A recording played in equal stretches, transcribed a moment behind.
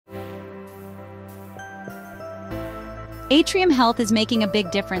Atrium Health is making a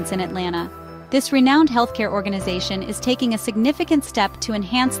big difference in Atlanta. This renowned healthcare organization is taking a significant step to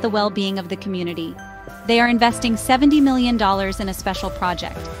enhance the well-being of the community. They are investing $70 million in a special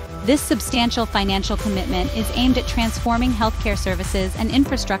project. This substantial financial commitment is aimed at transforming healthcare services and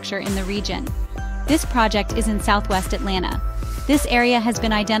infrastructure in the region. This project is in Southwest Atlanta. This area has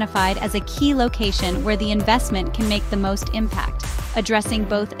been identified as a key location where the investment can make the most impact, addressing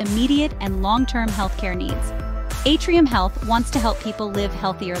both immediate and long-term healthcare needs. Atrium Health wants to help people live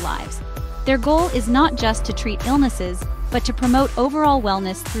healthier lives. Their goal is not just to treat illnesses, but to promote overall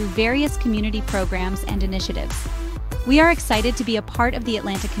wellness through various community programs and initiatives. "We are excited to be a part of the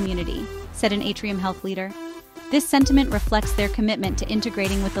Atlanta community," said an Atrium Health leader. This sentiment reflects their commitment to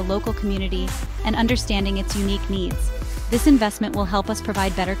integrating with the local community and understanding its unique needs. This investment will help us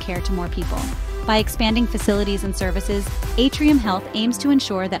provide better care to more people. By expanding facilities and services, Atrium Health aims to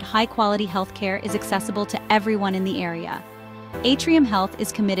ensure that high-quality healthcare is accessible to everyone in the area. Atrium Health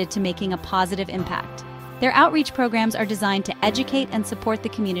is committed to making a positive impact. Their outreach programs are designed to educate and support the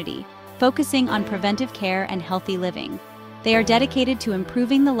community, focusing on preventive care and healthy living. They are dedicated to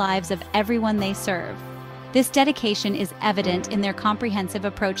improving the lives of everyone they serve. This dedication is evident in their comprehensive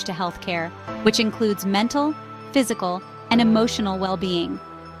approach to healthcare, which includes mental, physical, and emotional well-being.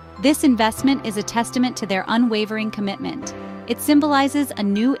 This investment is a testament to their unwavering commitment. It symbolizes a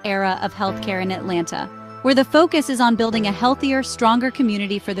new era of healthcare in Atlanta, where the focus is on building a healthier, stronger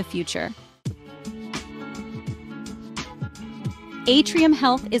community for the future. Atrium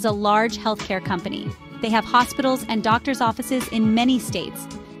Health is a large healthcare company. They have hospitals and doctors' offices in many states.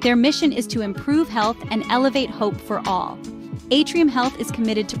 Their mission is to improve health and elevate hope for all. Atrium Health is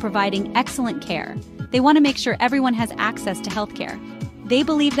committed to providing excellent care. They want to make sure everyone has access to healthcare. They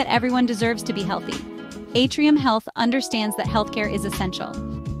believe that everyone deserves to be healthy. Atrium Health understands that healthcare is essential.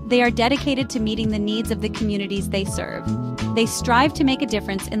 They are dedicated to meeting the needs of the communities they serve. They strive to make a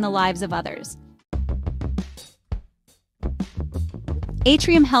difference in the lives of others.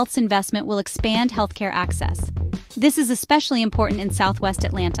 Atrium Health's investment will expand healthcare access. This is especially important in Southwest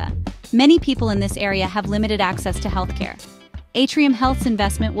Atlanta. Many people in this area have limited access to healthcare. Atrium Health's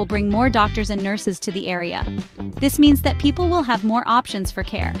investment will bring more doctors and nurses to the area. This means that people will have more options for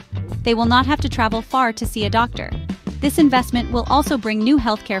care. They will not have to travel far to see a doctor. This investment will also bring new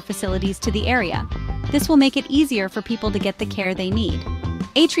healthcare facilities to the area. This will make it easier for people to get the care they need.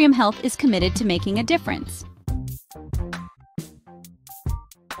 Atrium Health is committed to making a difference.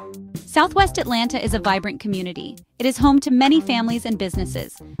 Southwest Atlanta is a vibrant community. It is home to many families and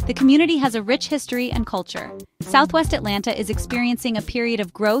businesses. The community has a rich history and culture. Southwest Atlanta is experiencing a period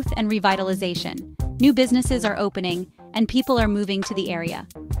of growth and revitalization. New businesses are opening, and people are moving to the area.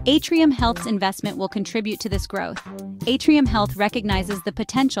 Atrium Health's investment will contribute to this growth. Atrium Health recognizes the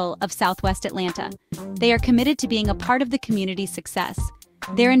potential of Southwest Atlanta. They are committed to being a part of the community's success.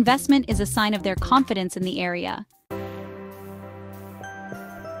 Their investment is a sign of their confidence in the area.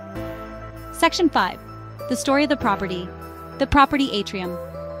 Section 5. The story of the property. The property Atrium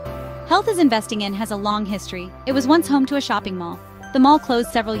Health is investing in has a long history. It was once home to a shopping mall. The mall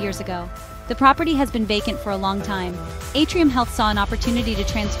closed several years ago. The property has been vacant for a long time. Atrium Health saw an opportunity to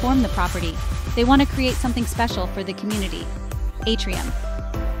transform the property. They want to create something special for the community. Atrium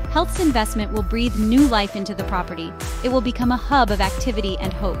Health's investment will breathe new life into the property. It will become a hub of activity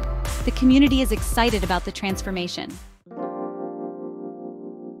and hope. The community is excited about the transformation.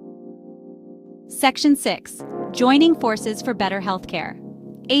 Section 6. Joining forces for better healthcare.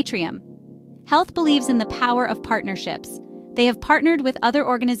 Atrium Health believes in the power of partnerships. They have partnered with other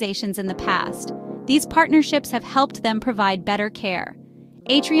organizations in the past. These partnerships have helped them provide better care.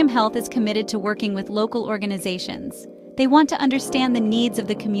 Atrium Health is committed to working with local organizations. They want to understand the needs of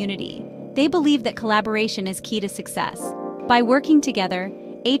the community. They believe that collaboration is key to success. By working together,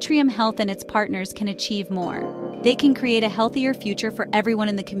 Atrium Health and its partners can achieve more. They can create a healthier future for everyone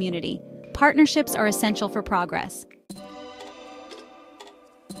in the community. Partnerships are essential for progress.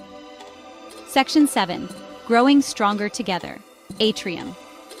 Section 7. Growing stronger together. Atrium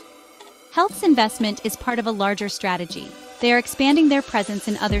Health's investment is part of a larger strategy. They are expanding their presence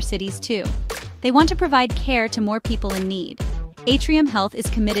in other cities too. They want to provide care to more people in need. Atrium Health is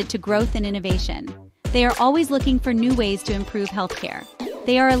committed to growth and innovation. They are always looking for new ways to improve healthcare.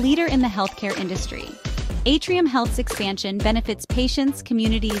 They are a leader in the healthcare industry. Atrium Health's expansion benefits patients,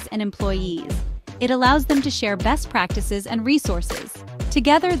 communities, and employees. It allows them to share best practices and resources.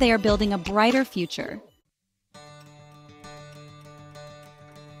 Together, they are building a brighter future.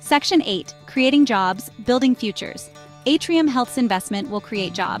 Section 8. Creating jobs, building futures. Atrium Health's investment will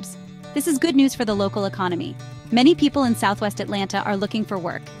create jobs. This is good news for the local economy. Many people in Southwest Atlanta are looking for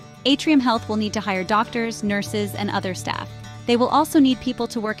work. Atrium Health will need to hire doctors, nurses, and other staff. They will also need people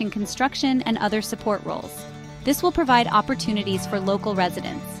to work in construction and other support roles. This will provide opportunities for local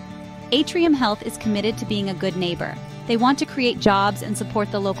residents. Atrium Health is committed to being a good neighbor. They want to create jobs and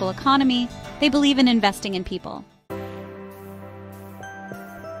support the local economy. They believe in investing in people.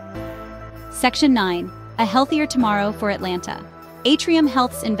 Section 9. A healthier tomorrow for Atlanta. Atrium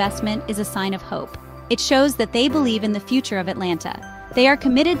Health's investment is a sign of hope. It shows that they believe in the future of Atlanta. They are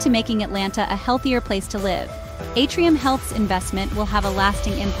committed to making Atlanta a healthier place to live. Atrium Health's investment will have a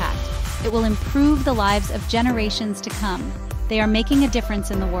lasting impact. It will improve the lives of generations to come. They are making a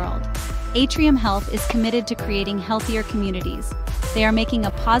difference in the world. Atrium Health is committed to creating healthier communities. They are making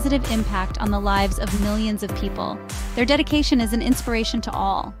a positive impact on the lives of millions of people. Their dedication is an inspiration to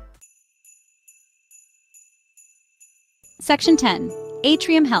all. Section 10.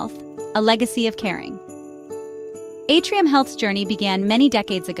 Atrium Health, a legacy of caring. Atrium Health's journey began many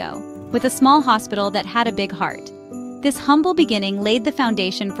decades ago, with a small hospital that had a big heart. This humble beginning laid the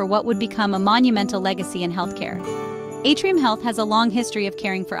foundation for what would become a monumental legacy in healthcare. Atrium Health has a long history of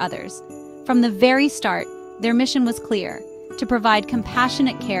caring for others. From the very start, their mission was clear: to provide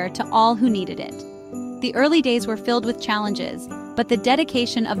compassionate care to all who needed it. The early days were filled with challenges, but the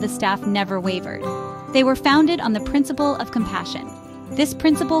dedication of the staff never wavered. They were founded on the principle of compassion. This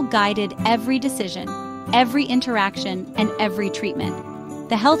principle guided every decision, every interaction, and every treatment.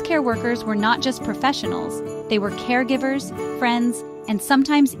 The healthcare workers were not just professionals, they were caregivers, friends, and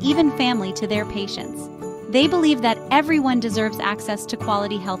sometimes even family to their patients. They believe that everyone deserves access to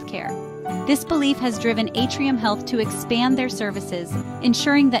quality healthcare. This belief has driven Atrium Health to expand their services,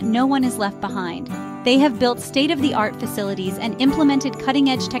 ensuring that no one is left behind. They have built state-of-the-art facilities and implemented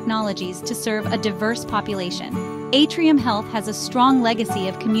cutting-edge technologies to serve a diverse population. Atrium Health has a strong legacy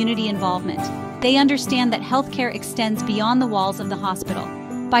of community involvement. They understand that healthcare extends beyond the walls of the hospital.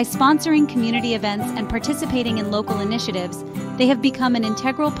 By sponsoring community events and participating in local initiatives, they have become an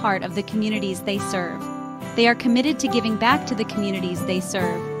integral part of the communities they serve. They are committed to giving back to the communities they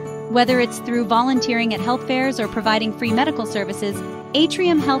serve. Whether it's through volunteering at health fairs or providing free medical services,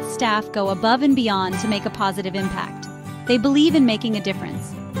 Atrium Health staff go above and beyond to make a positive impact. They believe in making a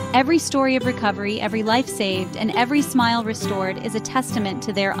difference. Every story of recovery, every life saved, and every smile restored is a testament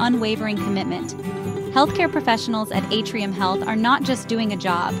to their unwavering commitment. Healthcare professionals at Atrium Health are not just doing a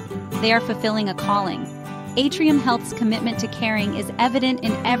job, they are fulfilling a calling. Atrium Health's commitment to caring is evident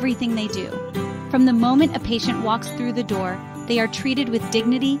in everything they do. From the moment a patient walks through the door, they are treated with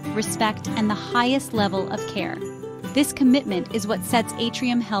dignity, respect, and the highest level of care. This commitment is what sets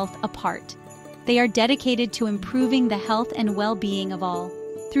Atrium Health apart. They are dedicated to improving the health and well-being of all.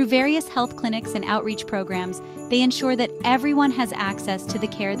 Through various health clinics and outreach programs, they ensure that everyone has access to the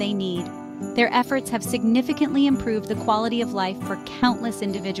care they need. Their efforts have significantly improved the quality of life for countless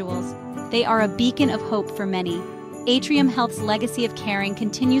individuals. They are a beacon of hope for many. Atrium Health's legacy of caring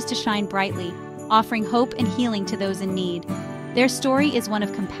continues to shine brightly, offering hope and healing to those in need. Their story is one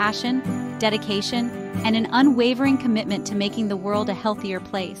of compassion, dedication, and an unwavering commitment to making the world a healthier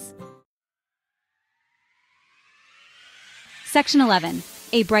place. Section 11.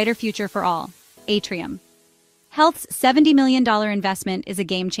 A brighter future for all. Atrium Health's $70 million investment is a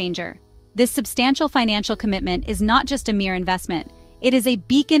game changer. This substantial financial commitment is not just a mere investment, it is a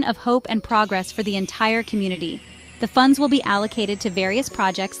beacon of hope and progress for the entire community. The funds will be allocated to various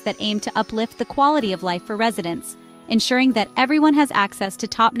projects that aim to uplift the quality of life for residents, ensuring that everyone has access to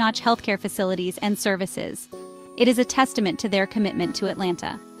top-notch healthcare facilities and services. It is a testament to their commitment to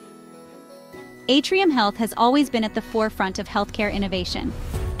Atlanta. Atrium Health has always been at the forefront of healthcare innovation,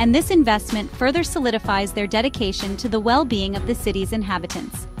 and this investment further solidifies their dedication to the well-being of the city's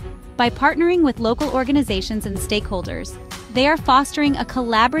inhabitants. By partnering with local organizations and stakeholders, they are fostering a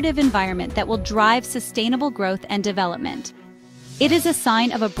collaborative environment that will drive sustainable growth and development. It is a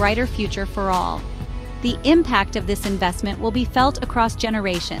sign of a brighter future for all. The impact of this investment will be felt across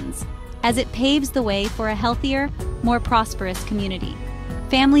generations, as it paves the way for a healthier, more prosperous community.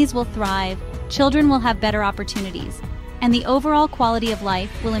 Families will thrive, children will have better opportunities, and the overall quality of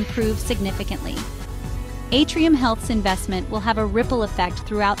life will improve significantly. Atrium Health's investment will have a ripple effect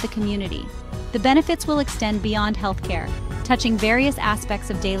throughout the community. The benefits will extend beyond healthcare, touching various aspects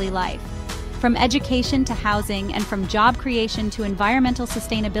of daily life. From education to housing and from job creation to environmental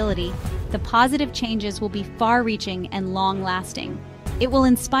sustainability, the positive changes will be far-reaching and long-lasting. It will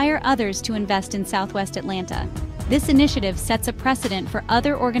inspire others to invest in Southwest Atlanta. This initiative sets a precedent for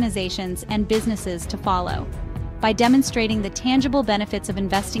other organizations and businesses to follow. By demonstrating the tangible benefits of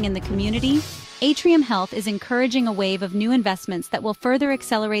investing in the community, Atrium Health is encouraging a wave of new investments that will further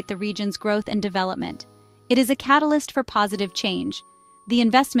accelerate the region's growth and development. It is a catalyst for positive change. The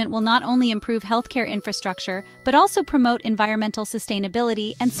investment will not only improve healthcare infrastructure but also promote environmental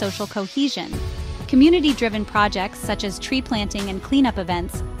sustainability and social cohesion. Community-driven projects such as tree planting and cleanup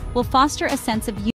events will foster a sense of